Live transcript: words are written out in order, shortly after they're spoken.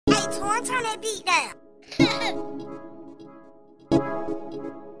on, turn that beat down.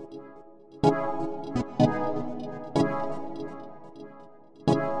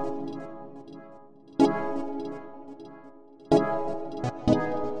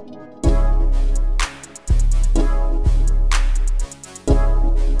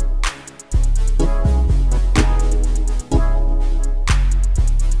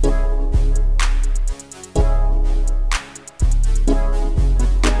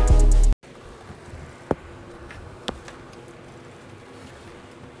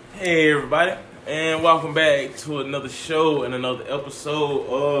 Hey everybody, and welcome back to another show and another episode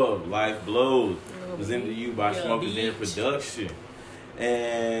of Life Blows, presented to you by Smokers Den Production.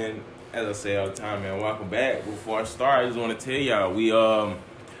 And as I say all the time, man, welcome back. Before I start, I just want to tell y'all we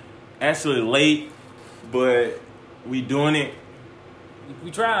actually late, but we doing it.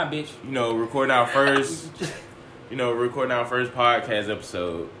 We trying, bitch. Recording our first podcast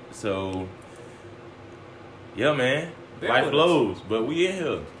episode. So yeah, man, Life Blows, but we in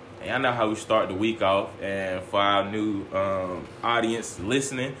here. And I know how we start the week off. And for our new audience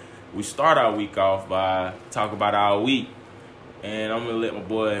listening, we start our week off by talking about our week. And I'm going to let my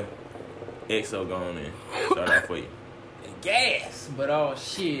boy EXO go on and start out for you. Gas! But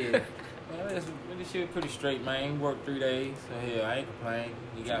shit. Well, this shit pretty straight, man. Worked 3 days, so hell, I ain't complaining.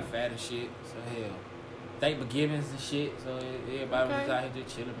 You got fat and shit, so hell. Thanksgivings and shit, so everybody was out here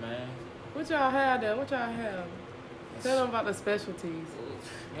just chilling, man. What y'all have there? What y'all have? Tell them about the specialties.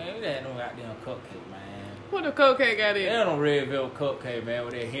 Man, we had no goddamn cupcake, man. What the cupcake got in? They had no red velvet cupcake, man,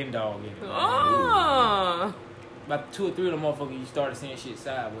 with that hen dog in it. Oh. About 2 or 3 of them motherfuckers, you started seeing shit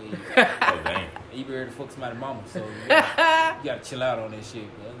sideways. Oh, damn. You be ready to fuck somebody's mama, so you gotta chill out on that shit.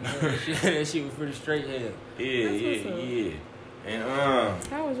 That shit was pretty straight hell. Yeah. And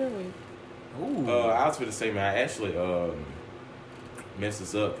How was your week? Ooh. I was going to say, man, I actually messed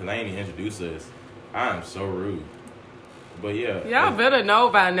us up because I ain't even introduced us. I am so rude. But yeah. Y'all better know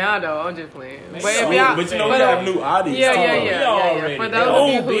by now, though. I'm just playing. But we have a new audience. Yeah. For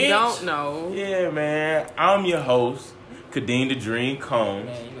those of you who don't know. Yeah, man. I'm your host, Kadeem the Dream Combs.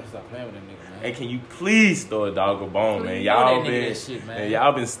 Man, you gotta stop playing with that nigga, man. And can you please throw a dog a bone, man? Y'all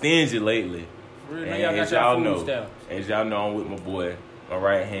been stingy lately. Real, and as y'all know, I'm with my boy, my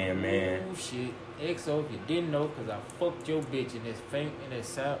right hand man. Oh shit. EXO, if you didn't know, because I fucked your bitch in that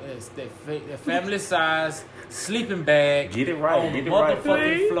family size sleeping bag. Get it right. On the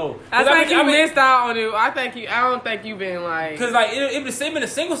motherfucking floor. I think you missed out on it. I don't think you been like. Because like it's been a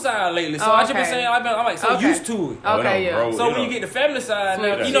single side lately, so I just been saying I'm like so used to it. Okay, yeah. Bro, so when you get the family side,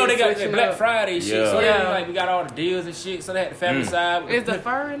 now, they got the Black Friday shit. So like we got all the deals and shit. So they had the family side. Is the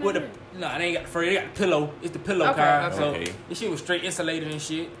fur in it? No, they ain't got the fur. They got the pillow. It's the pillow kind. So this shit was straight insulated and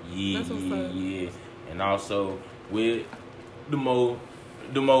shit. Yeah. And also with the more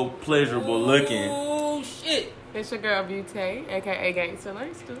pleasurable looking. Oh shit. It's your girl Beauty, aka Gangsta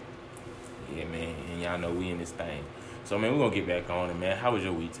Langster. Yeah, man, and y'all know we in this thing. So man, we're gonna get back on it, man. How was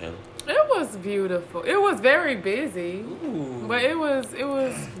your week, Taylor? It was beautiful. It was very busy. Ooh. But it was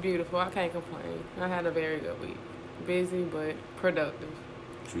beautiful. I can't complain. I had a very good week. Busy but productive.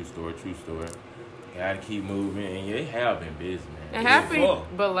 True story. Gotta keep moving, and they have been busy, man. And happy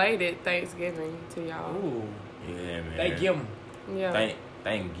belated Thanksgiving to y'all. Ooh. Yeah, man. Thank you. Yeah. Thank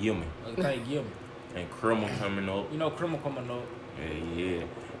you. Thank you. And Criminal coming up. Criminal coming up. Yeah.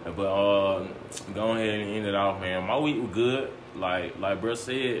 But go ahead and end it off, man. My week was good. Like bro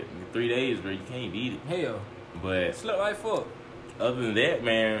said, 3 days, bro, you can't beat it. Hell. But slept like fuck. Other than that,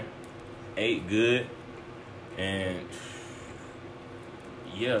 man, ate good, and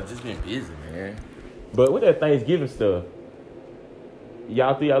yeah, just been busy, man. But with that Thanksgiving stuff,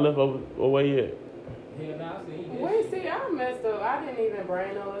 y'all think y'all left away yet? Hell nah, I see. Wait, see, I messed up. I didn't even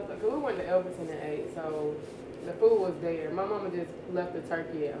bring no other. Cause we went to Elberton and ate, so the food was there. My mama just left the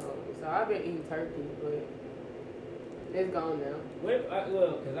turkey at home, so I've been eating turkey, but it's gone now.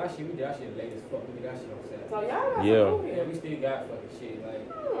 Cause our shit late as fuck. We did our shit on Saturday. So y'all got some food here. Yeah, we still got fucking shit. Like,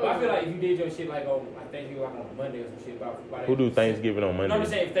 but I feel like if you did your shit like on, I think you like on Monday or some shit. Who do Thanksgiving on Monday? No, I'm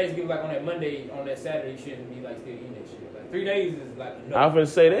just saying if Thanksgiving like on that Monday, on that Saturday, you shouldn't be like still eating that shit. Like 3 days is like enough. I was gonna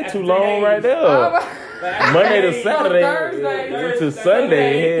say that's too long right there. Monday to Saturday to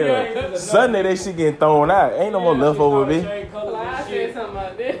Sunday, hell. Sunday that shit getting thrown out. Ain't no more leftover, bitch. I said something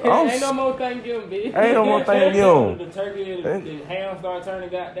about that. Ain't no more Thanksgiving, bitch. Ain't no more Thanksgiving. The turkey, the ham start turning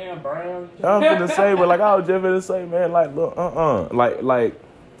goddamn brown. I was finna say, but like I was just finna say, man, like look, like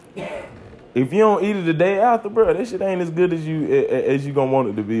if you don't eat it the day after, bro, that shit ain't as good as you gonna want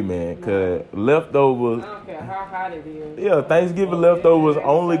it to be, man. Cause leftovers. I don't care how hot it is. Yeah, Thanksgiving leftovers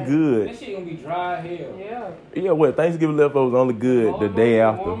only good. That shit gonna be dry as hell. Yeah. Yeah, what Thanksgiving leftovers only good the day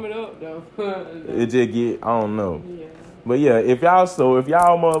after. Warm it up though. It just get, I don't know. Yeah. But yeah, if y'all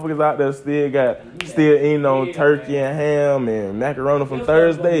motherfuckers out there still eating on turkey and ham and macaroni from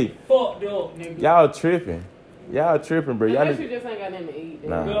Thursday, Fucked up, nigga. y'all tripping. Y'all tripping, bro. Y'all Unless you need, just ain't got nothing to eat. Then.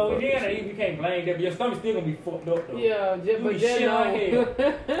 Nah. Well, if you ain't eat, you can't blame that. But your stomach still gonna be fucked up though. Yeah, You but be just shit on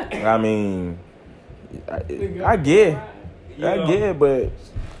know. I mean, I get, but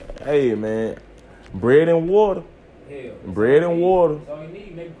hey, man, bread and water. Hell. Bread and water. That's all you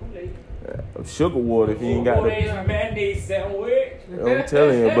need, maybe Kool-Aid. Sugar water if you ain't got Kool-Aid it. and mayonnaise sandwich. I'm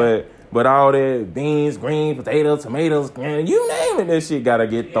telling you, but all that beans, green, potatoes, tomatoes, man, you name it, that shit gotta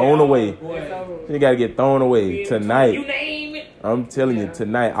get thrown away. It gotta get thrown away tonight. You name it. I'm telling you,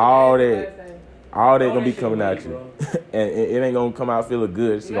 tonight, all that gonna be that coming shit out away, you. bro. And it ain't gonna come out feeling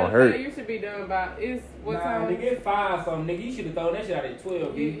good. It's gonna hurt. You should be done by what Nah, time? nigga, it's 5 something, nigga. You should have thrown that shit out at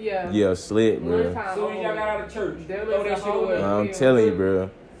 12, You, dude. yeah. Yeah, slit, bro. Lunchtime. As soon as y'all got out of church, There throw was that a shit whole away. lot. I'm telling you, bro.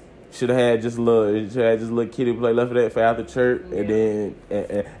 Should have had just a little kiddie play left of that for after church, and then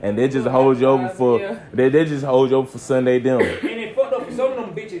and they just hold you over for they just hold you over for Sunday dinner. And it fucked up for some of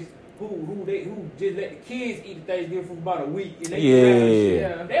them bitches who just let the kids eat the Thanksgiving for about a week. And they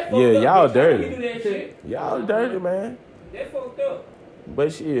Yeah. That fucked Yeah, up, y'all bitch. dirty. You do that shit. Y'all dirty, man. That fucked up.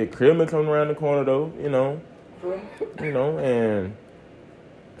 But shit, Christmas coming around the corner though, you know, and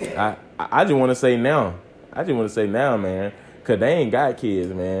I just want to say now, man, cause they ain't got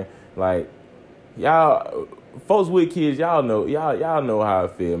kids, man. Like y'all, folks with kids, y'all know how I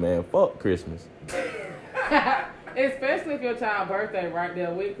feel, man. Fuck Christmas. Especially if your child's birthday right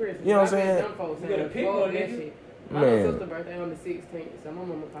there with Christmas. You know what I'm I bet saying? Them folks You gotta ain't pick fuck one, that nigga. shit. My Man. sister's birthday on the 16th, so my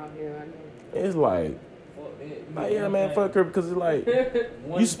mama called here. I know. It's like, Fuck that. yeah, man, fuck Christmas, cause it's like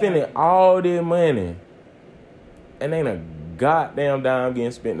One you spending time. all this money, and ain't a goddamn dime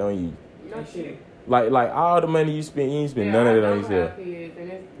getting spent on you. No shit. Like all the money you spend, you ain't spend none of it on yourself. Kids,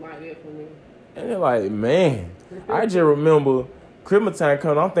 and it's like that for me. And they're like, man, I just remember Christmas time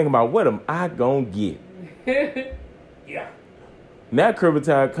coming. I'm thinking about what am I gonna get? Yeah. Now Christmas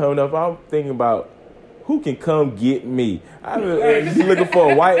time coming up, I'm thinking about who can come get me. I was just looking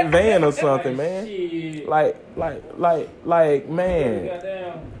for a white van or something, man. Shit. Like, man.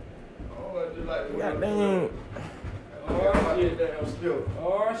 Goddamn. Goddamn. Oh shit.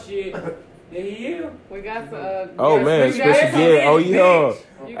 Oh shit. There he is. We got some. Oh man, special guest. Oh yeah.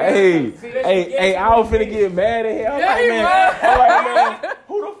 Hey, I was finna get mad at him. I'm like, man,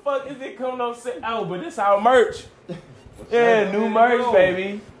 who the fuck is it coming up say? Oh, but this our merch. Yeah, new merch,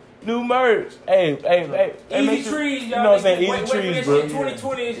 baby. New merch. Hey, Easy make sure- trees, y'all. You know what I'm saying? Wait Easy for trees, that bro. shit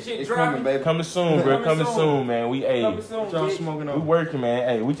 2020 and shit It's dropping. coming, baby. Coming soon, bro. Coming Coming soon, man. We Coming soon, What y'all bitch. smoking we on? working, man.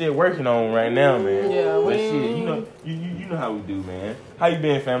 Hey, we just working on right now, man. Yeah, But we- shit, you know, you know how we do, man. How you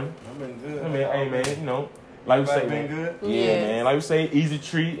been, family? I've been good. I mean, hey, man, you know, like we say, Everybody been man. good? Yeah, Yes. man. Like we say, Easy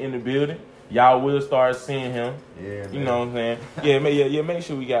Treat in the building. Y'all will start seeing him. Yeah, You know what I'm saying? Yeah. Make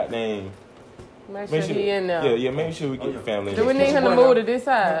sure we got name. Make sure he in there. Yeah. Make sure we get the family. Do we need him to move to this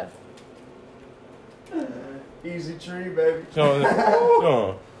side? Easy tree, baby. You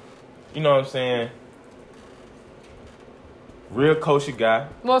know what I'm saying? Real kosher guy.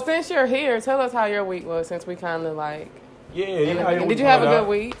 Well, since you're here, tell us how your week was. Since we kind of like. Yeah. Did you have a good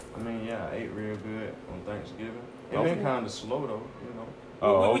week? I mean, yeah, I ate real good on Thanksgiving. It Okay. been kind of slow, though, you know.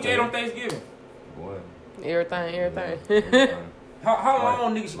 Oh, What we okay. ate on Thanksgiving? Boy. Everything. How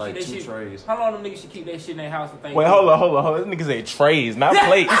long niggas should Like keep that 2 shit? trays. How long them niggas should keep that shit in their house for Thanksgiving? Wait, hold on. This niggas ate trays, not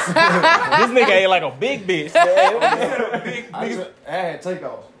plates. This nigga ate like a big bitch. Man. I had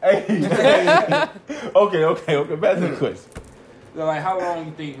takeoffs. Hey. Okay. Back to the question. So, like, how long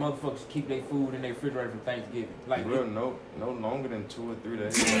you think motherfuckers should keep their food in their refrigerator for Thanksgiving? Like, Bro, no longer than 2 or 3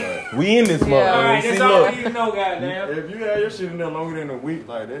 days. Like, We in this Yeah. motherfucker. alright, See, that's all look. we need to know, goddamn. if you have your shit in there longer than a week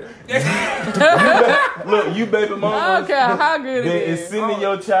like that, Look, you baby I mama don't care how good that it is is. sending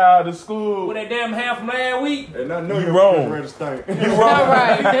your child to school. With that damn ham from last week, and I know You your wrong. refrigerator stink. You All wrong.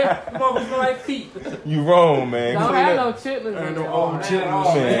 right. motherfuckers smell like feet. You wrong, man. Don't Clean have up. no chitlins Ain't in no there. old Man, chitlins.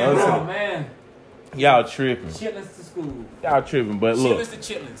 oh, Man, man, listen. oh, man. Y'all tripping. Chitlins to school. Y'all tripping. But look. Chitlins to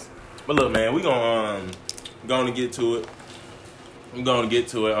chitlins. But look, man, we gonna get to it. I'm gonna get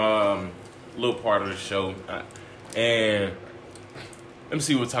to it. Little part of the show, and let me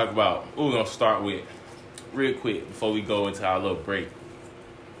see what we'll talk about. What we're gonna start with, real quick, before we go into our little break.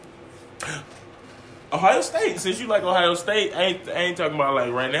 Ohio State. Since you like Ohio State, I ain't talking about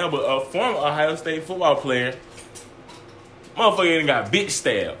like right now, but a former Ohio State football player, motherfucker, ain't got bitch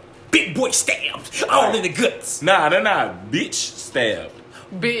stabbed. big boy stabs all in the guts. Nah, they're not bitch stabbed.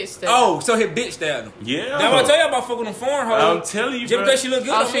 Bitch. Oh, so his bitch stabbed him. Yeah. That's what I tell you about fucking them foreign hoes. I'm telling you, Just bro. because she look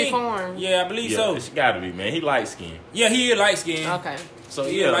good Oh, on she me. foreign. Yeah, I believe Yeah, so. she gotta be, man. He light skinned. Yeah, he is light skinned. Okay. So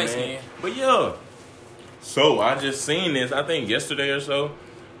He yeah, light man. skin. But yeah. So I just seen this, I think yesterday or so.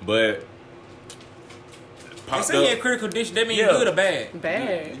 But They popped say he up. in critical condition. That mean Yeah. good or bad?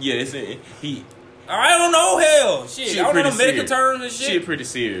 Bad. Yeah, he I don't know. Hell, shit. I don't know pretty the medical serious. terms and shit. Pretty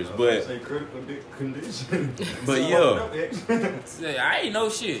serious, I but say critical condition. But yeah. I ain't know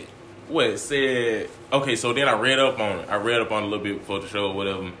shit. what it said. Okay, so then I read up on it. I read up on it a little bit before the show or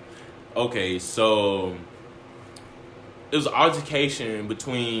whatever. Okay, so it was an altercation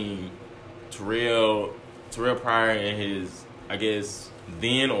between Terrell Pryor and his, I guess,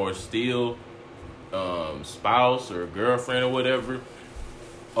 then or still spouse or girlfriend or whatever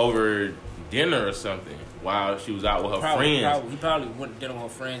over dinner or something while she was out with her friends. He probably went to dinner with her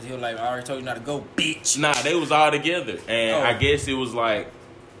friends. He was like, I already told you not to go, bitch. Nah, they was all together, and Oh. I guess it was like,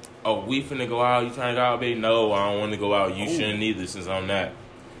 oh, we finna go out. You trying to go out, baby? No, I don't want to go out. You Ooh. shouldn't either, since I'm not.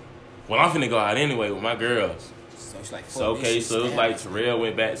 Well, I'm finna go out anyway with my girls. So it's like, So okay, so it was like Terrell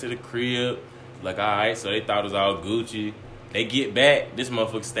went back to the crib. Like, all right, so they thought it was all Gucci. They get back, this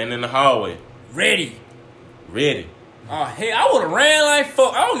motherfucker standing in the hallway, ready. ready. Oh, hell, I would have ran like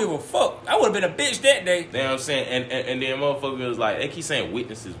fuck. I don't give a fuck. I would have been a bitch that day. You know what I'm saying? And then motherfucker was like, they keep saying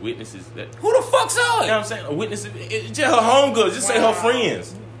witnesses. That, Who the fuck saw you know it? what I'm saying? Witnesses. It's just her homegirls. Just say her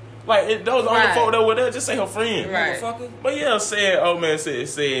friends. Like, those only Right. folk that were there, just say her friends. Right. Motherfucker. But yeah,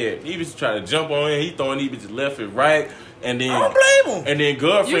 said he was trying to jump on him. He throwing these bitches left and right. And then I don't blame him. And then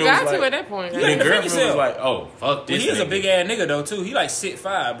girlfriend You got was to like, at that point. and You then had to defend girlfriend was yourself. like, oh, fuck this. Well, he is a nigga. big ass nigga though too. He like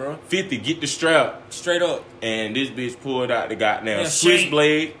 6'5", bro. 50, get the strap. Straight up. And this bitch pulled out the goddamn Yeah,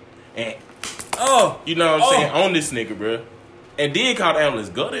 switchblade. And Oh, you know what I'm Oh. saying? On this nigga, bro. And then called the ambulance.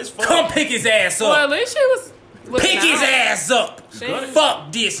 Gut as fuck. come pick his ass Well, at up. least she was. Pick his ass up. Shit.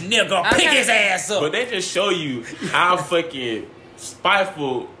 Fuck this nigga. Pick Okay. his ass up. But they just show you how fucking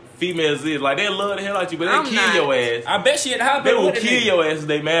spiteful females is. Like, they love the hell out you, but they I'm kill not. your ass. I bet she at the hospital. They will with the kill nigga. your ass if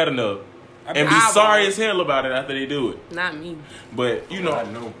they mad enough. I And bet- be I sorry won't. as hell about it after they do it. Not me. But, you know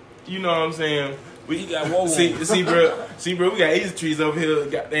what I'm saying? He got woe. See, bro, we got Easy Trees over here,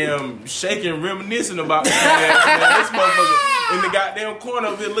 goddamn shaking, reminiscing about this man. This motherfucker in the goddamn corner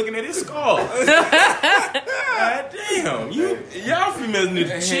over here looking at his scar. God damn, y'all females need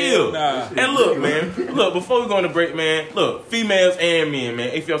to chill. Nah. And look, man, before we go on the break, man, look, females and men, man,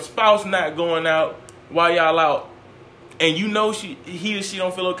 if your spouse not going out while y'all out, and you know he or she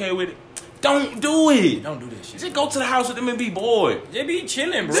don't feel okay with it, don't do it. Don't do this shit. Just go to the house with them and be bored. Just be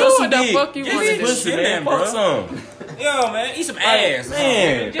chilling, bro. Do what the fuck you Just want to do. pussy, man. Chilling, Fuck bro. some. Yo, man, eat some ass.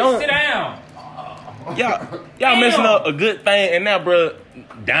 man, Just don't- sit down. Y'all messing up a good thing, and now, bro,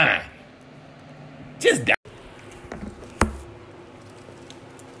 dying. Just die.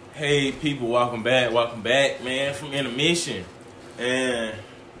 Hey, people, welcome back, man, from intermission. And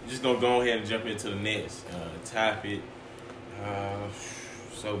just gonna go ahead and jump into the next topic.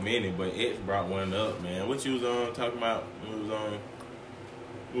 So many, but X brought one up, man. What you was talking about?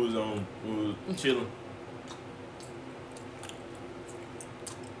 We was chilling.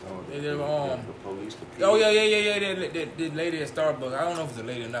 The police. Oh yeah. The lady at Starbucks. I don't know if it's a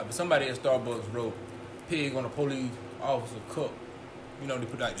lady or not, but somebody at Starbucks wrote "pig" on a police officer cup. You know, they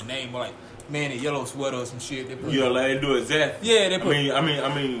put like the name, like man in yellow sweater or some shit. They put, You know, like they do exactly. Yeah, they put. I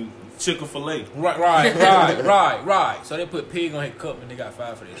mean, Chick-fil-A. Right. So they put "pig" on his cup and they got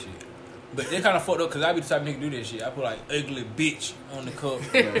fired for that shit. But they kind of fucked up because I be the type of nigga do that shit. I put like ugly bitch on the cup.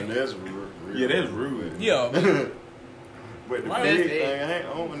 Man, that's real. Yeah, that's rude. Yeah, man. But the Right. big That's thing, it.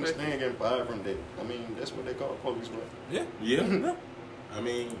 I don't understand getting fired from that. I mean, that's what they call police work. Yeah. Yeah. I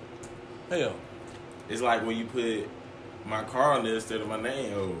mean, Hell. it's like when you put my car on there instead of my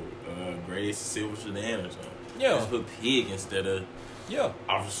name, or Grace Silver Sedan or something. Yeah. Just put Pig instead of Yeah.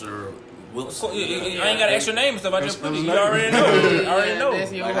 Officer Of Wilson. course, I ain't got an extra name and stuff. I just put it. You That's already know. I already Yeah, know.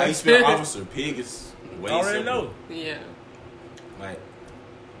 that's your- Like how you spell officer, Pig is way I already simpler. know. Yeah. Like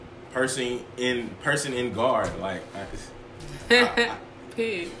person in guard, like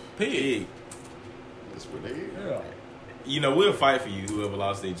Pig. Pig. That's what they is. Yeah. You know, we'll fight for you. Whoever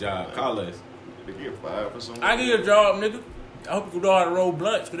lost their job, call us. They get fired for something. I give you a job, nigga. I hope you know how to roll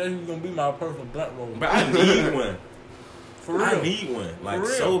blunts, because that's gonna be my personal blunt roller. But I need one. For real. I need one, like For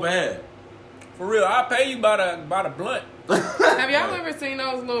real. so bad. For real. I'll pay you by the blunt. Have y'all ever seen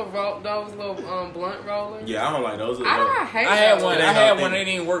those little blunt rollers? Yeah, I don't like those. I hate I had those. one. It I ain't had authentic. one. It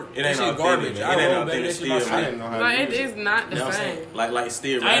didn't work. It That ain't shit authentic, garbage. man. I It ain't rolled back. That authentic shit my steel, I shit. didn't know how Like, to it use is not the You know what I'm same. saying? Like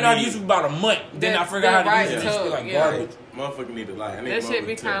steer. I ain't know how to use it about a month. Then I figured out how to right use it. It tub, feel like yeah. garbage. motherfucker need to like. I need That shit motherfucker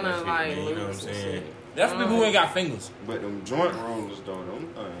be to tell kinda that shit, like man, you know what I'm loose and saying? shit. That's for people who ain't got fingers. But them joint rollers though, them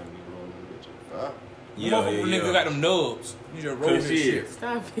things be rolling bitches. Fire. Motherfucker nigga got them nubs. You just roll Cause this shit. shit.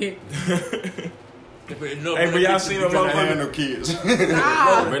 Stop it. They put the nub Hey, in but the y'all bitch. seen them Trying to motherfucker? handle kids.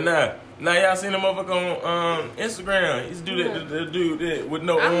 Stop. But nah, y'all seen the motherfucker on Instagram. He's do that, the dude that with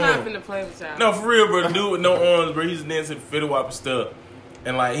no I'm not arms. finna play with y'all. No, for real, bro. The dude with no arms, bro. He's dancing fiddle whopper stuff,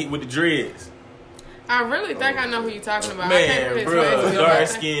 and like he with the dreads. I really think I know who you talking about. I can't Man, put his bro, face, but I dark think-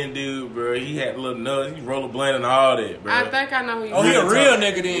 skinned dude, bro. He had little nuts. He roller blunt and all that, bro. I think I know who you Oh, he a talking real about.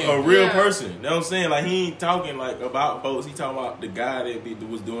 nigga then. A real Yeah. person. You know what I'm saying? Like, he ain't talking, like, about folks. He talking about the guy that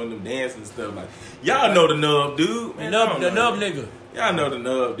was doing them dances and stuff. Like, y'all know the nub, dude. The Man, nub, I don't the know. nub nigga. Y'all know the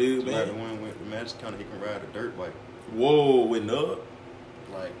nub, dude, Like the man. one with the Magic County, he can ride a dirt bike. Whoa, with nub?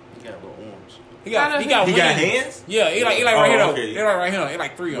 Like, he got little arms. He got He got wings. hands? Yeah, he like Oh, right here though. okay. He like right here. He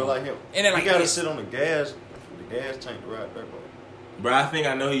like three But of like them. him. And then like he gotta this. sit on the gas tank to ride a dirt bike. Bro, I think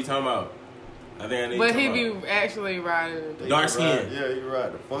I know who you talking about. I think I know who But you he talking about. be actually riding. They Dark can ride- skin. Yeah, he can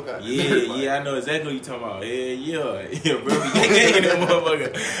ride the fuck out. Yeah, I know exactly what you talking about. Yeah, bro. Be gang in that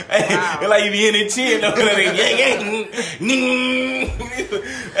motherfucker. Hey, Wow. it like you be in the chin, though. Gang.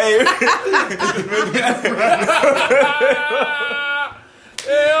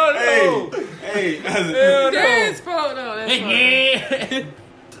 Hell no. Hey. Hell That no. is fault though. That's funny.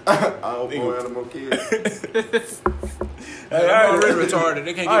 I hope boy animal kids. I'm already retarded.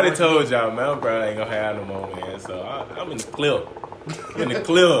 They can't I already get told y'all, man. I'm probably ain't gonna have no more, man. So I'm in the clip. In the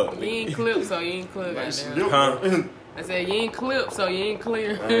clip. You ain't clipped, so you ain't clear. Like, Goddamn. Huh? I said you ain't clipped, so you ain't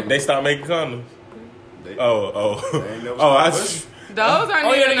clear. They stopped making condoms. They- Oh. They ain't never Oh, stopped Those aren't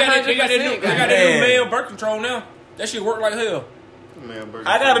Oh yeah, even they got 100%. that new Man. male birth control now. That shit work like hell. Man, Burger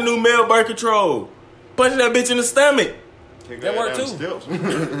I got a new male birth control. Punch that bitch in the stomach. Kick That her work down too. Steps.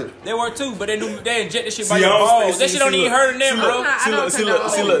 They work too, but they inject this shit by See, your I don't balls. say- That shit don't see, even look, hurt them, see, bro. look, I see, don't look, see, condone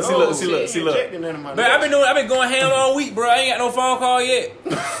look, see, look, it. see, look, see, look. Injecting into my But I've been going ham all week, bro. I ain't got no phone call yet.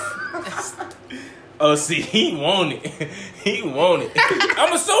 Oh, see, he want it. He want it.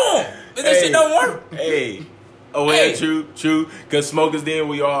 I'ma sue him if that shit don't work. Hey. Oh, well, Hey. true. Cause smokers, then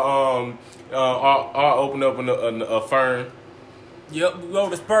we all open up a firm Yep, we go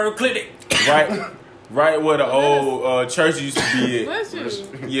to Spur Clinic. right where the old church used to be at. Bless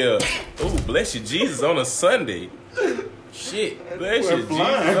you. Yeah. Oh, bless you, Jesus, on a Sunday. Shit, bless you, We're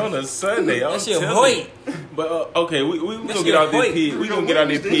flying. Jesus, on a Sunday. I'm That shit telling hoit. you. But okay, we gonna shit get out this hoit. pig. We gonna get out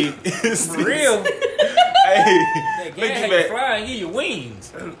this pig. For real. Hey, That look gas at had you that. fly and give you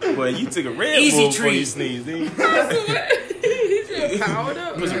wings. Boy, you took a Red Easy Bull before treat. you sneezed. Didn't you? He just powered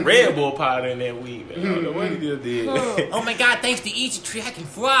up. Put some Red Bull powder in that weed, man. I don't know what he just did. Oh my god, thanks to Easy Tree, I can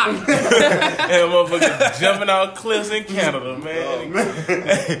fly. And motherfucker jumping out cliffs in Canada,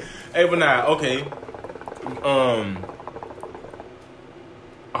 man. Hey, but nah, okay.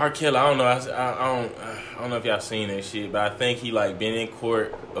 R. Kelly, I don't know. I don't know if y'all seen that shit, but I think he like been in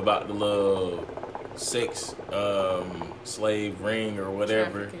court about the little sex slave ring or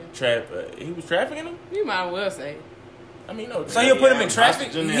whatever. He was trafficking them. You might well say. I mean, no. So he'll put him in traffic?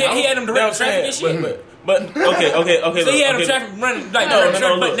 Hostage in He the had him direct traffic and shit? But okay. So he had him okay. traffic running like No,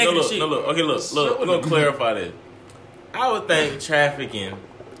 traffic look, naked and look, shit. look. Okay, look. We're gonna clarify this. I would think trafficking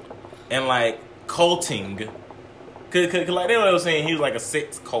and like culting, cause like they were saying he was like a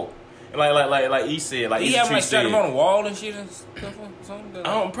sex cult, and like he said, like He Easy had him Tree like strapped him said- on a wall and shit and stuff or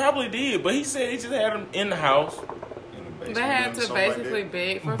something. Probably did, but he said he just had him in the house. They had to basically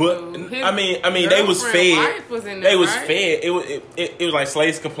beg for But food. His I mean, they was girlfriend, fed. wife was in there, They was right? fed. It was like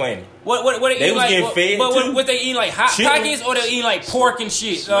slaves complaining. What They eat was like? getting What, fed, what, too. what they eating like hot Chicken. pockets or they eating like pork and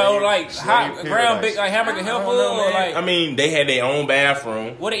shit? Slave- Or like slave hot ground paradise. big like hamburger I helper don't know, or man. like I mean, they had their own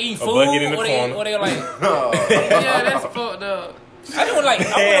bathroom. what they eating a food bucket in the or they corner. or they like Yeah, that's fucked up. I don't like I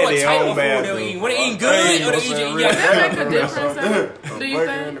Had wonder what their type own of food they bathroom. eating. What they eating I good ain't or gonna they say eating real Does that make a bathroom. difference, though? Do you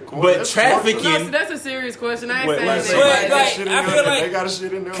Burger in think? the corner. But That's trafficking- No, that's a serious question. I ain't Wait, saying wait, that. wait. But, They like, got shit in I there. feel like They got a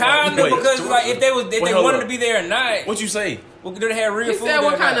shit in there. kind Wait. of because like if they Wait, hold wanted up. to be there or not, What you say? well, do they have real He food? said what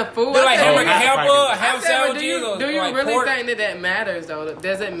there or kind not? of food? They're like I said- hamburger Oh, helper, I ham I said, but sandwiches, or do you like really pork. think that matters though?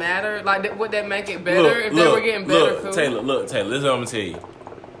 Does it matter? Like, would that make it better if they were getting better food? Taylor, this is what I'm gonna tell you.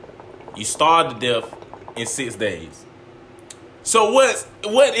 You starved to death in 6 days. So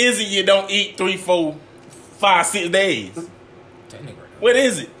what is it you don't eat 3, 4, 5, 6 days? That nigga right What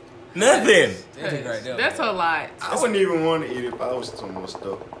is it? Nothing. there. That nigga right there. That's a lot. I wouldn't even want to eat it if I was too much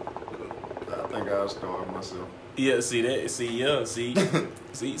stuff. I think I'll starve myself. Yeah, see,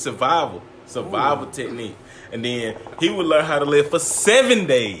 survival technique. And then he would learn how to live for 7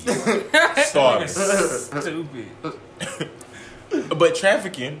 days. Starving. Stupid. But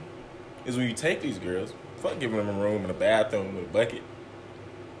trafficking is when you take these girls Fuck giving them a room and a bathroom with a bucket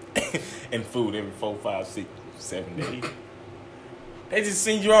and food every 4, 5, 6, 7 days. They just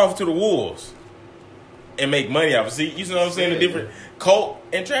send you off to the wolves and make money off. See, you know what I'm saying? The different cult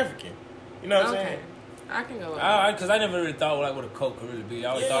and trafficking. You know what I'm saying? I can go. Because I never really thought like what a cult could really be.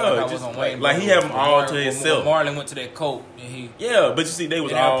 I always thought like I was on Wayne. Like he had them all to himself. Marlon went to that cult and he. Yeah, but you see, they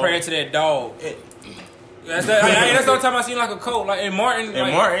was and all praying to that dog. That's the only time I seen like a cult. Like and Martin. And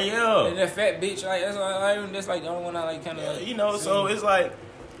like, Martin, yeah. And that fat bitch. Like that's like the only one I like kind of. You know, so it's like.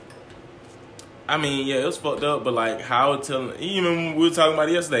 I mean, yeah, it was fucked up, but like how telling. Even when we were talking about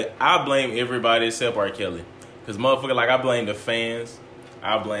it yesterday, I blame everybody except R. Kelly, because motherfucker, like I blame the fans,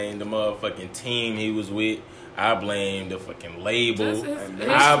 I blame the motherfucking team he was with, I blame the fucking label,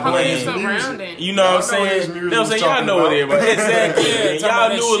 I blame. You know what I'm saying? You know what I'm saying? Y'all know what everybody exactly. Yeah, y'all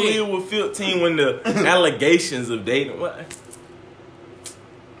knew Aaliyah was 15 when the allegations of dating. Why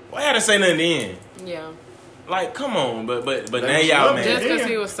had to say nothing then? Yeah. Like, come on, but now y'all mad. Just because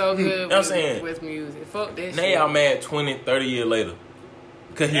he was so good with music. Fuck this now shit. y'all mad 20, 30 years later.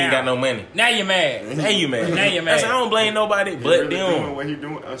 Because he ain't got no money. Now you mad. Now you mad. Now you mad. I don't blame nobody but really them. doing what he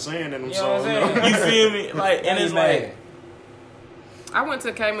doing, saying in them You know songs. what I'm saying? You feel me? Like, and it's like... I went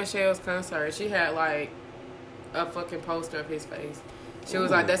to K. Michelle's concert. She had like a fucking poster of his face. She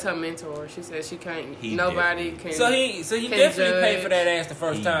was like, that's her mentor. She said she can't, nobody can. So he definitely paid for that ass the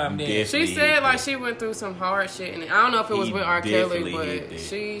first time then. She said like she went through some hard shit, and I don't know if it was with R. Kelly, but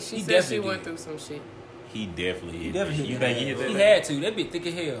she said she went through some shit. He definitely hit that. You think he hit that? He had to. That be thick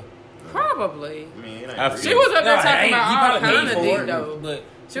as hell. Probably. I mean, she was up there talking about all kind of dick though. But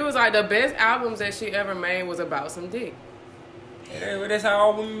she was like the best albums that she ever made was about some dick. Yeah, that's how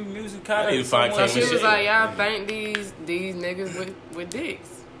all women music kind of. So she was like, y'all think these niggas with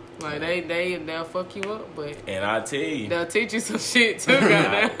dicks. Like they'll fuck you up, but and I tell you, they'll teach you some shit too.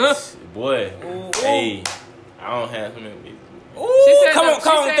 Goddamn, boy. Hey, I don't have him in me. Ooh, she said come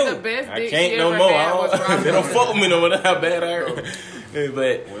on the best dick I can't she no ever more. had was they don't fuck with me no matter how bad I heard.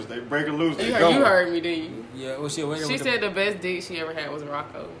 But once they break it loose, you heard me, didn't you? Yeah. Well, she said the best dick she ever had was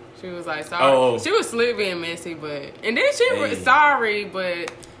Rocco. She was like, sorry. Oh. She was slick being messy, but and then she was sorry,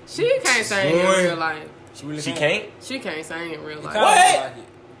 but she can't sing in real life. She can't. She can't sing in real life. What?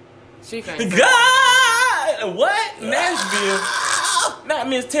 She can't. God, what? Nashville, not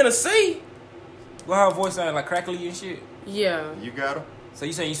Miss Tennessee. Well, her voice sounded like crackly and shit. Yeah. You got her. So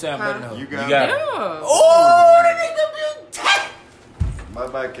you saying you sound better than her? You got her. Yeah. Oh, that nigga be Bye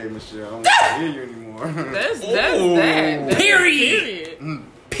bye, K. Michelle. I don't want to hear you anymore. That's that. Period.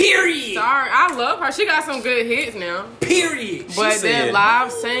 Period. Sorry, I love her. She got some good hits now. Period. But that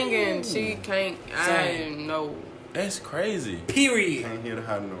live singing, she can't. I know. That's crazy. Period. Can't hear the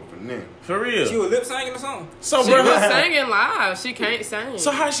high note for them. For real. She was lip syncing or something. So she was singing live. She can't sing.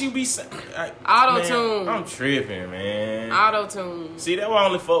 So how she be singing? Auto-tune. I'm tripping, man. Auto-tune. See, that's why I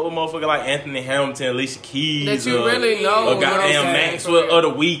only fuck with motherfuckers like Anthony Hamilton, Alicia Keys. That you really know. Or goddamn Maxwell or The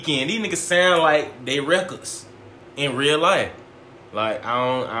Weeknd. These niggas sound like they records in real life. Like,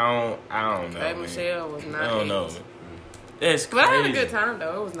 I don't know. K. Michelle was not. I don't know, man. That's crazy. But I had a good time,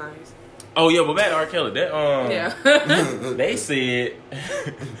 though. It was nice. Oh, yeah, but back to R. Kelly. That, yeah. They said,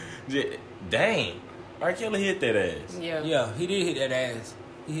 dang, R. Kelly hit that ass. Yeah. Yeah, he did hit that ass.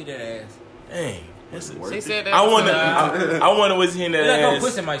 He hit that ass. Dang. She said that. I wonder was hitting that ass. Her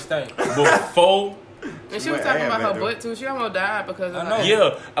pussy might stink. Before. And she was talking about her butt too. She almost died because of that.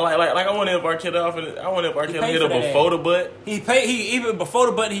 Yeah, I wonder if R. Kelly hit her before the butt. He even before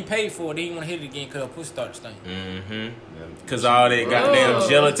the butt he paid for it. He didn't want to hit it again because her pussy started to stink. Mm-hmm. Cause all that goddamn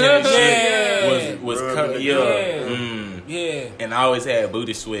gelatin and shit was coming. Yeah. And I always had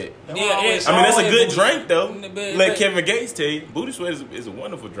booty sweat. Yeah. I mean that's a good drink though. Let Kevin Gates tell you, booty sweat is a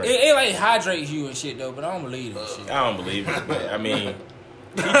wonderful drink. It like hydrates you and shit though, but I don't believe that shit. I don't believe it, but I mean.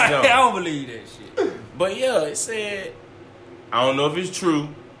 I don't believe that shit. But yeah, it said, I don't know if it's true.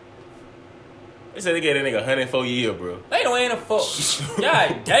 They said they gave that nigga 104 years, bro. They don't ain't a fuck.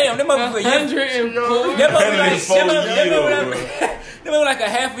 God damn, them motherfuckers 104. Them motherfuckers like a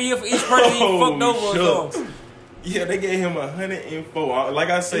half a year for each person he fucked over or something. Yeah, they gave him 104. Like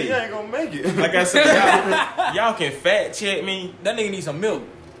I say, he ain't gonna make it. Like I said, y'all can fact check me. That nigga need some milk.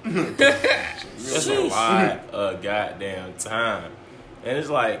 That's a lot of goddamn time. And it's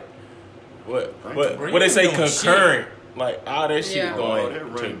like, what they say concurrent, like all that shit going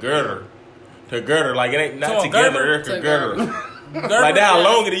together. Like it ain't not together, together. Like that how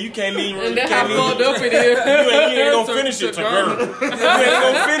long it is, you can't even. And that's how fucked up it is. You ain't gonna finish it together. You ain't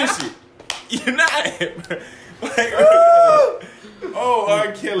gonna finish it. You're not. Like, oh Oh,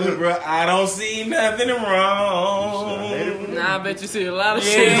 R. Kelly, bro. I don't see nothing wrong. Nah, I bet you see a lot of But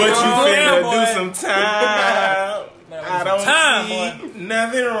shit. you finna boy. do some time. I don't time, see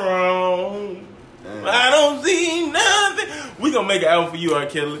nothing wrong. I don't see nothing. We gonna make an album for you, R.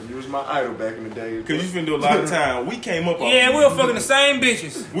 Kelly. You was my idol back in the day. Cause you finna do a lot of time. We came up on Yeah, we were fucking the same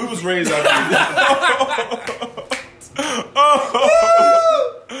bitches. We was raised out here.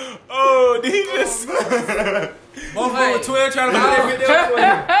 Oh, did he just... Both were 12 trying to buy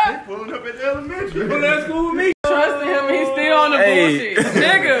that video. Pulling up at the elementary. Pulling out school with me. Trusting him, he's still on the Hey. bullshit.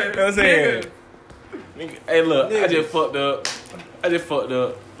 Nigga. You know what I'm saying? Nigga. Nigga, hey, look, I just fucked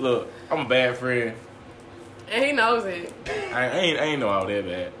up. Look, I'm a bad friend. And he knows it. I ain't know all that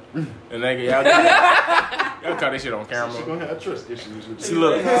bad. And nigga, y'all caught this shit on She camera. gonna have trust issues with See, you.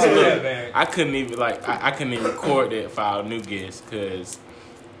 look, bad. I couldn't even I couldn't even record that for our new guests because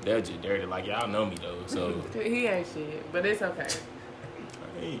they're just dirty. Like y'all know me though, so He ain't shit, but it's okay.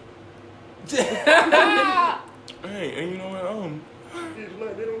 hey, and you know what?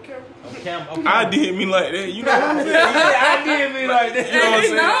 Like they don't care. I did me like that. You know what I'm saying? I did me like that. You know what I'm He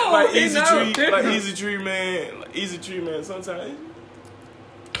saying? know, Like he Easy know. Tree, like Easy Tree man, sometimes.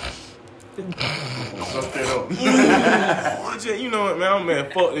 You know what, man? I'm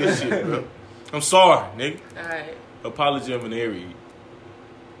man. Fuck this shit, bro. I'm sorry, nigga. Alright. Apology of an area.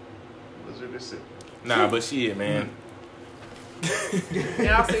 What's your decision? Nah, but shit, man.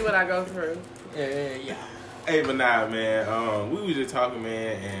 Y'all see what I go through. Yeah. Hey, but nah, man. We was just talking,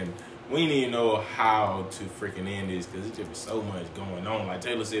 man, and we didn't even know how to freaking end this because it's just so much going on. Like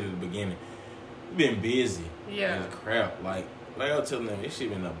Taylor said at the beginning, we've been busy. Yeah. As crap. Like I was telling them, this shit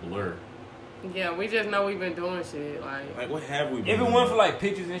been a blur. Yeah, we just know we've been doing shit. Like Like, what have we been If it doing? wasn't for like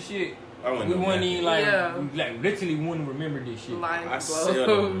pictures and shit, I we wouldn't know wouldn't nothing. even like, Yeah. we, like literally wouldn't remember this shit. life I blows.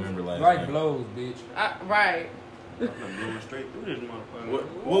 seldom remember last Right night. blows, bitch. Right. I'm going straight through this motherfucker.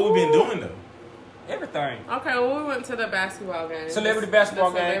 What we been doing though? Everything. Okay, well, we went to the basketball game. Celebrity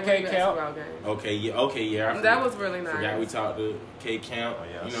basketball The game, celebrity K-Count. basketball game. Okay, yeah. I That forgot. was really nice. Forgot we talked to K Count. Oh,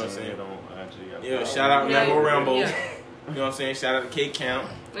 yeah, You know what I'm saying? It on IG. Yeah, shout out Yeah, Rambo Rambo. yeah. You know what I'm saying? Shout out to K Count.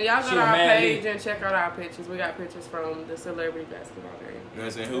 And y'all go She to a our mad page lit. and check out our pictures. We got pictures from the celebrity basketball game. You know what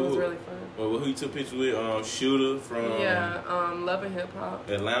I'm saying? It was really fun. Well, who you took pictures with? Shooter from Yeah, Love and Hip Hop.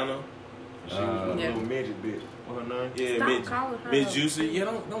 Atlanta. She was a Yeah. little midget bitch. What her name? Yeah, Stop calling her Miss up. Juicy. Yeah,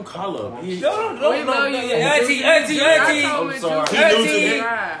 don't call her. bitch. We love you. Auntie. I told I'm Miss sorry. Juicy He knew to to me.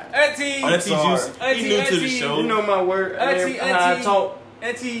 subscribe. Auntie. Auntie sorry. Juicy. He new to the show. You know my word. Auntie, How I auntie. talk.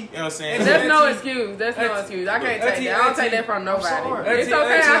 Auntie. You know what I'm saying? That's no Auntie. excuse. That's no Auntie. excuse. I can't Auntie, take that. I don't take auntie. that from nobody. sorry. It's Auntie,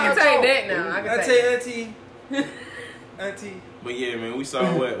 okay. I can auntie. take that now. I can take that. Auntie. Auntie. But yeah, man, we saw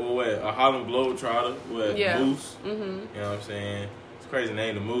what a Harlem Globetrotter with Yeah. Moose. Mm-hmm. You know what I'm saying? It's a crazy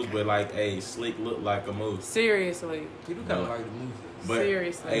name, the Moose, but like, hey, Slick look like a moose. Seriously. You do kind of like the movie. But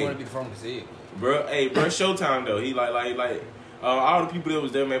Seriously. I hey, want to be the front to say it. bro, Showtime though. He like all the people that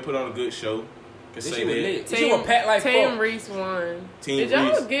was there, man, put on a good show. Can This say shit was that. lit. This shit was packed like Team fuck. Reese won. Team Did y'all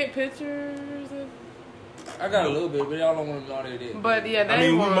Reese. get pictures? I got a little bit, but y'all don't want to know that. But yeah, they I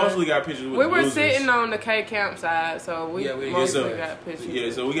mean, won. we mostly got pictures with We the were losers. sitting on the K campsite, so we Yeah, we- mostly so- got pictures.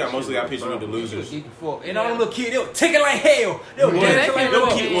 Yeah, so we mostly got pictures with the Shit was losers. deep as fuck. And Yeah. all them little kids, they were ticking like hell. They were Yeah, Yeah, they dancing can like little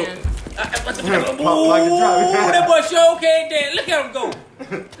really kid- dance. Ooh, like a drop. that boy sure can't dance. Look at him go.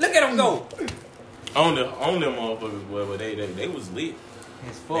 Look at him go. On them motherfuckers, boy, but they was lit.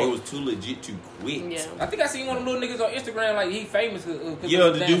 It's They was too legit to quit. Yeah. I think I seen one of them little niggas on Instagram, like he famous. Yeah,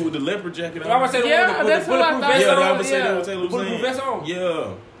 the dude with the leopard jacket I on. was say the Yeah, one with that's the who I bulletproof thought. vest Yeah, on. that was say Yeah. that was Taylor was Bulletproof saying. vest on. Yeah.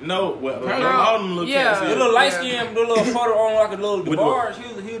 No, well, apparently No. all them little Yeah. cats. The here. little light Yeah. skin, the little photo on like a little With the- DeBarge.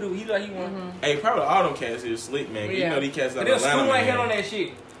 He like he won. Hey, probably all them cats is slick, man. 'Cause You Yeah. know these cats out But of they was Atlanta, screwing like man. hell on that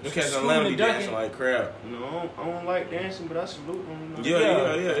shit. Them cats in Screwing Atlanta be and dunking. dancing like crap. No, I don't like dancing, but I salute them. Yeah.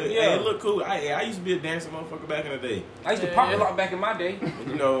 Yeah. Hey, it look cool. I used to be a dancing motherfucker back in the day. I used to Yeah. pop a lot back in my day.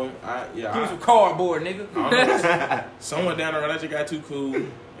 You know, Give me I some cardboard, nigga. don't know. Someone down the road, I just got too cool,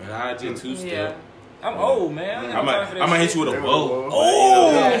 and I just too Yeah. step. I'm old, man. I might hit you with a bow.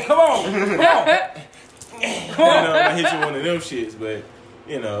 Oh, You come on, come on. know, I might hit you with one of them shits, but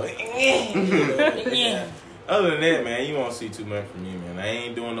you know. Yeah. Other than that, man, you won't see too much from me, man. I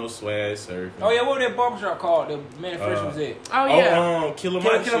ain't doing no swag surfing. Oh yeah, what was that barbershop called? The man fresh was at. Oh yeah. Killer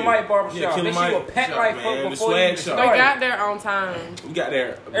Mike. Killer shit. Mike barbershop. Yeah, Killer That shit Mike was packed shop, like man. fuck The before swag you shop. They started. got there on time. We got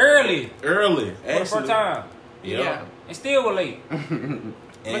there Early Early, for the first actually. time, Yeah. and still were late.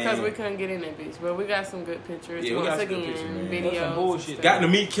 Because And we couldn't get in that bitch. But we got some good pictures. Yeah, we got Once some good again, pictures, man. That's some videos. bullshit. got to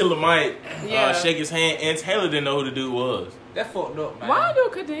meet Killer Mike. Yeah. Shake his hand, and Taylor didn't know who the dude was. That fucked up, man. Why do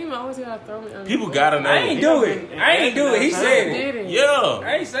Kadeem always gotta throw me under People the gotta know. I ain't do it. I ain't do it. He bus? said He it. didn't. Yeah.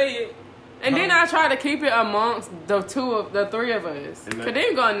 I ain't say it. And then I tried to keep it amongst the three of us. And Cause that-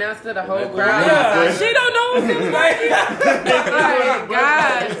 they gonna announce to the whole that- crowd. Yeah. She don't know what's in like,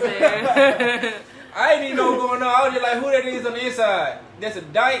 gosh, man. I ain't even know what's going on. I was just like, who that is on the inside? That's a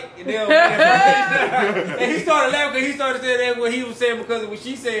dyke. And, and he started laughing because he started saying that what he was saying because of what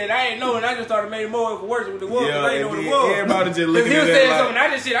she said. I ain't know, and I just started making more worse with the word. Yeah, I ain't know what and it then was. everybody just Because looking he at was it saying like, something, I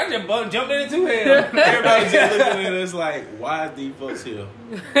just jumped in it too. Hell. everybody just looking at us like, why is these folks here?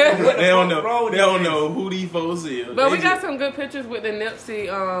 They don't know. They don't know who these folks is. But They we got just- some good pictures with the Nipsey.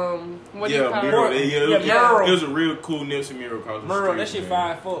 What do you Yeah, call mural. it? mural. It was a real cool Nipsey mural across the Merle, street. that shit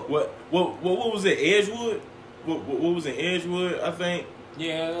man. 5 foot. What was it? Edgewood? What was in Edgewood? I think.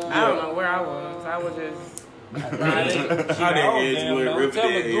 Yeah. I don't know where I was. I was just. I didn't Edgewood, Riverdale Tell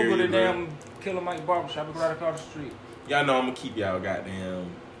me, Google the area, bro. damn Killer Mike barbershop. It's right across the street. Y'all know I'm gonna keep y'all goddamn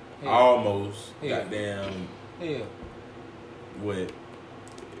Yeah. almost Yeah. goddamn Yeah.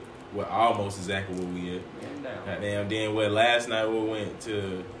 what almost exactly what we at. Goddamn. Then last night we went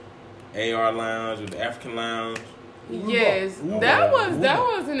to AR Lounge with the African Lounge. Yes, that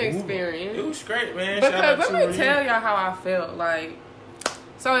was an experience. It was great, man. Shout Because out let to me Maria. tell y'all how I felt. Like,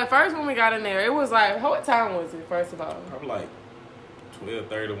 so at first when we got in there, it was like, what time was it? First of all, Probably like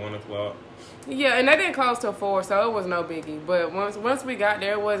 12:30, 1 o'clock. yeah, and they didn't close till 4, so it was no biggie. But once we got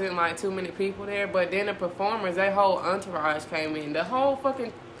there, it wasn't like too many people there. But then the performers, their whole entourage came in. The whole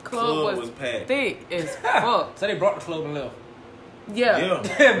fucking club was packed. thick as fuck. So they brought the club and left. Yeah.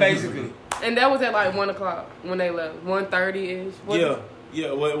 Yeah. Basically. And that was at like 1 o'clock when they left. 1:30 ish. Yeah.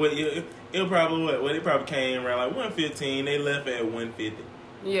 It probably they probably came around like 1:15. They left at 1:50.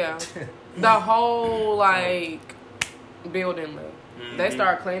 Yeah. The whole like building left. They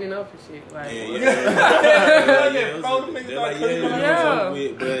start cleaning up and shit. Like,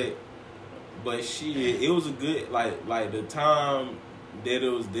 But shit, it was a good like the time that it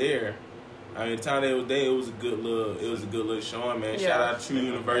was there. I mean, the time that it was there, it was a good little showing, man. Yeah. Shout out to True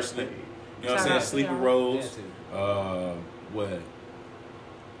University. You know what I'm Shout saying? out, Sleepy yeah. Rose.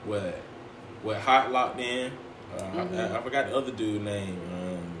 What Hot Locked In. I forgot the other dude's name.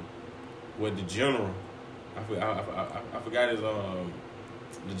 The General. I forgot his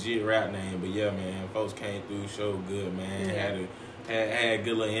legit rap name, but yeah, man, folks came through, showed good, man. Yeah. Had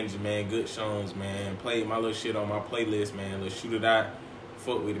good little energy, man. Good shows, man. Played my little shit on my playlist, man. Let's Shoot It Out.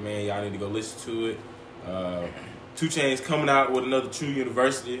 Fuck with it, man. Y'all need to go listen to it. 2 Chainz coming out with another True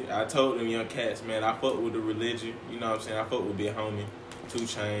University. I told them young cats, man, I fuck with the religion. You know what I'm saying? I fuck with Big Homie. 2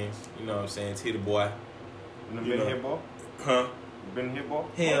 Chainz. You know what I'm saying? Titty Boy. You been here, boy? Huh? You been here, boy?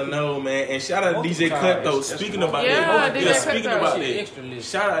 Hell no, man. And shout out to DJ Multiple Cutthroat. times. Speaking about Yeah, that. DJ Speaking Cutthroat. about Extra that.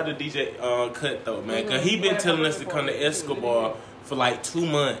 list. Shout out to DJ Cutthroat, man. Because he been telling us to come to Escobar for like 2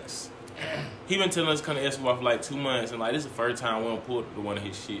 months. He been telling us to come to Escobar for like 2 months. And like, this is the first time we don't pull to one of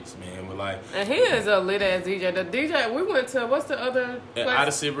his shits, man. But like, and he is a lit ass DJ. The DJ we went to, what's the other place?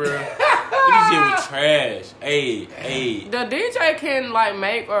 Odyssey, bro. The DJ was trash. Hey. The DJ can like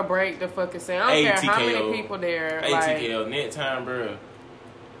make or break the fucking sound. I don't care how TKO. many people there. Hey, Like, TKL, next time, bro.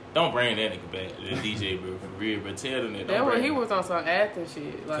 Don't bring that nigga back, the DJ, bro, for real. But tell them that. that Don't when bring he him. was on some acting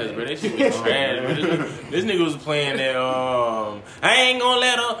shit. Like, Cause bro, that shit was trash. Bro. This nigga was playing that. I ain't gonna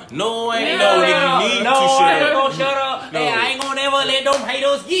let her. No, I ain't Yeah. no nigga. You need No, to I shut ain't up. gonna shut up. No. Hey, I ain't gonna never let them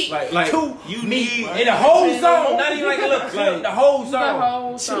haters get Like to you me. need. And the whole song, not even like a little clip, Like, the whole the song.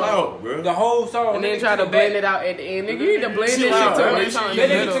 whole Chill song. out, bro. The whole song. And then Nigga try to took blend back- it out at the end. Nigga, you need to blend Chill this out, shit to bro. when it's on That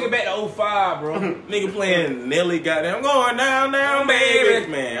the nigga took middle. it back to 05, bro. Nigga playing Nelly, goddamn. I'm going down, baby.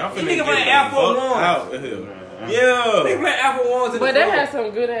 Man, I'm finna Nigga get playing the Alpha fuck One. out of here. They Yeah. playing Apple Ones in But the they club. had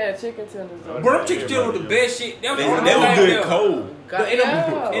some good ass chicken tenders though. Bro, them chicken tenders was the best shit. That was They the only were thing good there. cold. God, And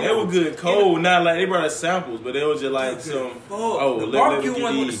yeah. And they were good cold. Not like they brought us samples, but they was just like some. Oh, the let me barbecue get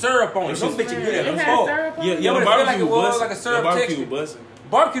ones with the these. syrup on it. This Those shit- bitches good It as had fuck. syrup on Yeah, it. yeah, What the it feel like barbecue it was, busting. like a syrup The barbecue texture. busting.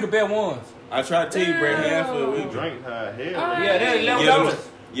 Barbecue the best ones. I tried to tell you, bring half of We it. drink high hell. Yeah, they're $11.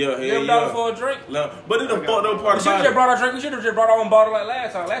 Yeah, yeah, $11 for a drink. But the fucked up We part should have about just it. brought our drink. We should have just brought our own bottle like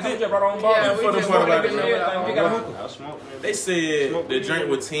last time. Last time we just brought our own bottle. Yeah, we For the just part brought about our it. own We got a hookah. I smoke. They said the drink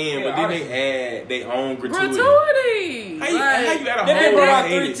was 10, but then they add their own gratuity. Gratuity. How you got a They whole brought out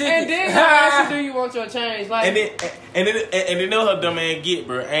 80? 3 tickets. And then I asked you, do you want your change? Like, And then know her dumb man get,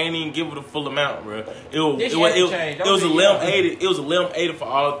 bro. I ain't even give her the full amount, bro. This shit hasn't changed. It was Don't be- $11.80. It was $11.80 for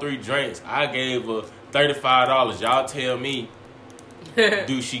all 3 drinks. I gave her $35. Y'all tell me,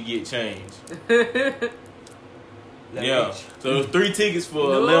 do she get changed? Yeah. So it was 3 tickets for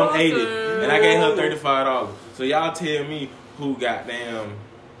 $11.80, and I gave her $35. So y'all tell me who got damn.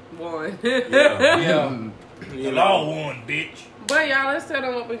 one. Yeah. You The know. law won, bitch. But y'all, let's tell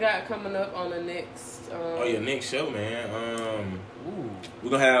them what we got coming up on the next. Oh yeah, next show, man. Ooh. we're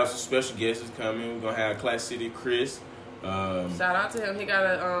gonna have some special guests coming. We're gonna have Class City Chris. Shout out to him. He got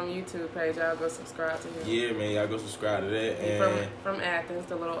a YouTube page. Y'all go subscribe to him. Yeah, man, y'all go subscribe to that. He And from Athens,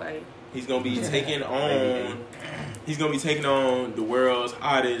 the little A. he's gonna be taking on. He's gonna be taking on the world's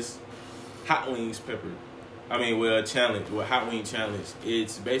hottest hot wings pepper. Challenge. Well, hot wing challenge.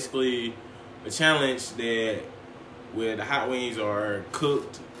 It's basically a challenge that where the hot wings are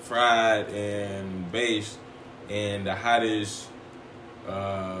cooked, fried, and based, and the hottest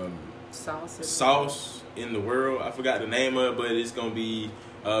sauce in the world. I forgot the name of it, but it's gonna be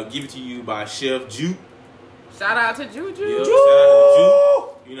given to you by Chef Juke. Shout out to Juju. Yep, shout out to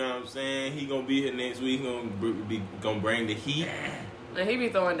Juke. You know what I'm saying? He gonna be here next week. He gonna bring the heat. And he be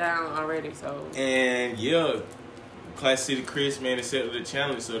throwing down already, so. And yeah, Class City Chris, man, accepted the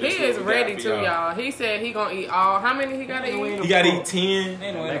challenge. So he is ready to, y'all. He said he gonna eat all. How many he gotta eat? He gotta eat 10.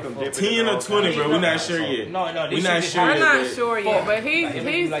 10 or 20, bro. We're not sure yet. No, we're not sure I'm yet. not sure yet, but he's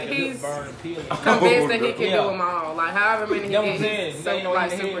convinced that he can do them all. Like however many he gets, he's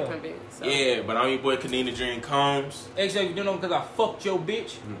super convinced. So. Yeah, but I'm your boy Kanina Dream Combs. Except you know because I fucked your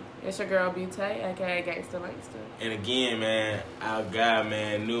bitch. It's your girl B-Tay, aka Gangsta Langster. And again, man, our guy,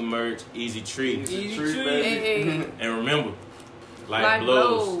 man, new merch, Easy Treats. Easy Treats, baby. And remember, life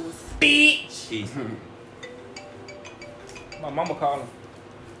blows. Bitch. Peace. My mama calling.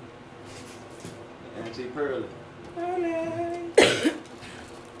 Auntie Pearly. That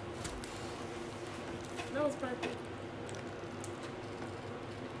was perfect.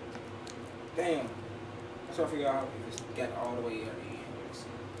 Damn. I'm trying to figure out how this got all the way out of here.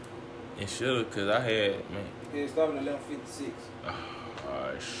 It should, cause I had, man. It started at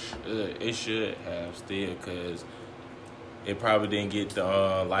 11:56. It should have still, cause it probably didn't get the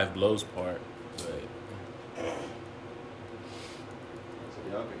life blows part, but. So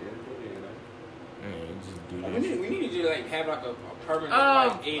y'all can edit it, Just do We this. need to like have like a permanent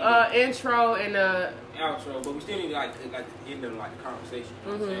intro and outro, but we still need to like the end of like the conversation.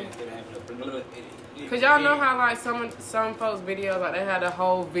 You know what I'm saying? Instead of having cause y'all know how like some folks videos like they had a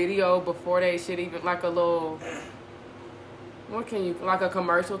whole video before they should even like a little like a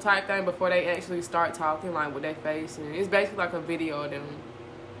commercial type thing before they actually start talking like with their face, and it's basically like a video of them.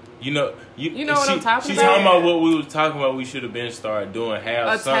 You know what I'm talking about? She's talking about what we were talking about. We should have been started doing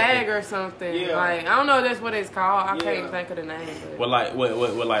a tag or something. Yeah. Like I don't know if that's what it's called. I can't even think of the name. But. Well, like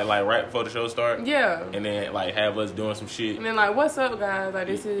like right before the show start. Yeah. And then like have us doing some shit. And then like, what's up, guys? Like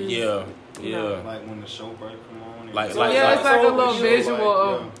this is. Yeah. Like when the show break come on. Like it's like a little visual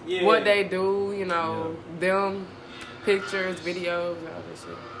of yeah. what they do. You know, them pictures, videos, and all this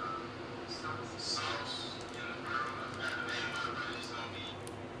shit.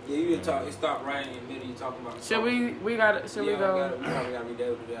 Yeah, you just talk. It stopped right in the middle. You talking about. Should we gotta? Should we go? We probably gotta read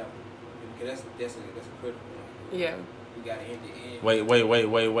that because that's a critical one. Yeah. We gotta end it in. Wait. What?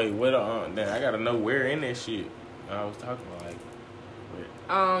 Then I gotta know where in that shit I was talking about. Like,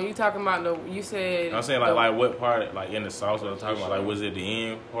 where? You talking about you said. I'm saying like what part? Like in the sauce? What I'm talking about? Like, was it the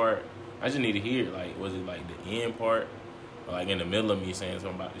end part? I just need to hear it. Like, was it like the end part, or like in the middle of me saying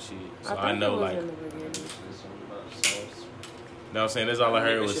something about the shit? So I know like. In the beginning. No, I'm saying that's all I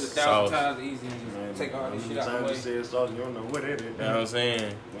heard was sauce. Times easy and just take all this shit out of the way. You said sauce, you don't know what it is. You know what I'm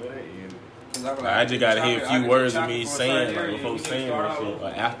saying? What it is. I just gotta hear a few words of me saying, like before saying that shit, or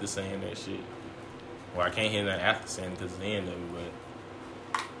after saying that shit. Well, I can't hear nothing after saying it because it's the end of it,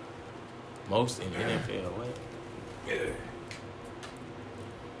 but most in the NFL, what?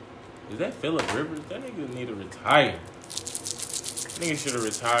 Is that Phillip Rivers? That nigga need to retire. That nigga should have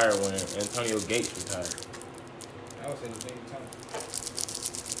retired when Antonio Gates retired. I was saying the same time.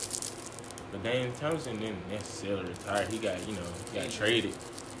 But Dane Thompson didn't necessarily retire. He got traded.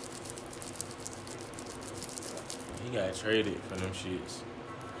 He got traded for them shits.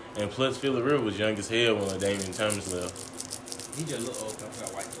 And plus, Phillip Rivers was young as hell when Damian Thomas left. He just look old. I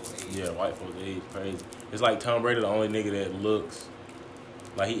got white folks age. Yeah, white folks age crazy. It's like Tom Brady, the only nigga that looks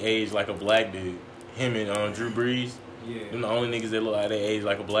like he aged like a black dude. Him and Drew Brees. Yeah. Them the only niggas that look like they age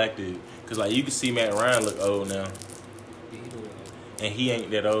like a black dude. Cause like you can see Matt Ryan look old now. Yeah, he do it though. And he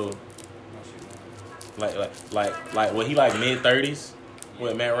ain't that old. No shit, man. Like he like mid-30s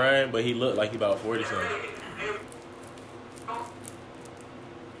with Matt Ryan, but he looked like he about 40 something. I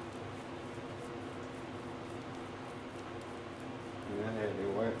had that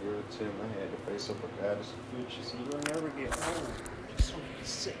white girl tell me I had to face up a goddess of future, so you'll never get old. You're so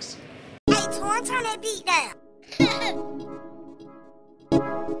sexy. Hey, Torn, turn that beat down.